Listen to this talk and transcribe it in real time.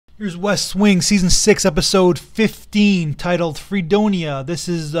Here's West Wing, Season 6, Episode 15, titled Freedonia. This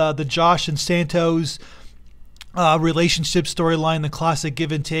is the Josh and Santos relationship storyline, the classic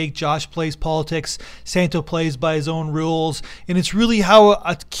give and take. Josh plays politics, Santo plays by his own rules, and it's really how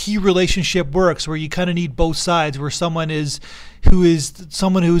a key relationship works, where you kind of need both sides, where someone who's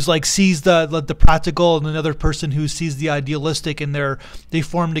like sees the practical, and another person who sees the idealistic, and they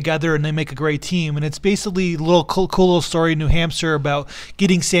form together and they make a great team. And it's basically a little cool little story in New Hampshire about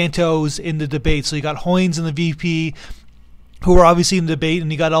getting Santos in the debate. So you got Hoynes and the VP, who are obviously in the debate,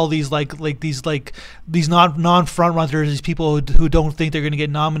 and you got all these these non front runners, these people who don't think they're going to get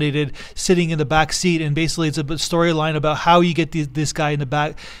nominated, sitting in the back seat. And basically it's a storyline about how you get this guy in the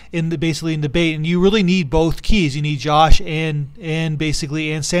back, basically in debate. And you really need both keys. You need Josh and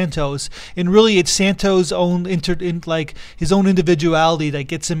Santos. And really it's Santos' own his own individuality that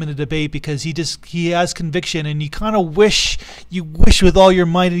gets him in the debate, because he has conviction, and you wish with all your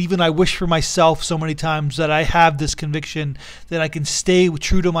might, and even I wish for myself so many times, that I have this conviction, that I can stay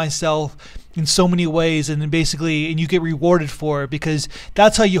true to myself in so many ways, and you get rewarded for it, because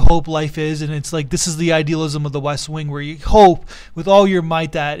that's how you hope life is. And it's like, this is the idealism of the West Wing, where you hope with all your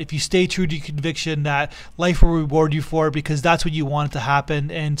might that if you stay true to your conviction, that life will reward you for it, because that's what you want it to happen.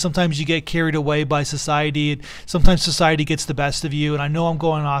 And sometimes you get carried away by society, and sometimes society gets the best of you. And I know I'm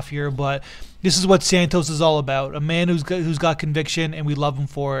going off here, but this is what Santos is all about, a man who's got conviction, and we love him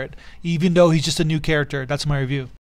for it, even though he's just a new character. That's my review.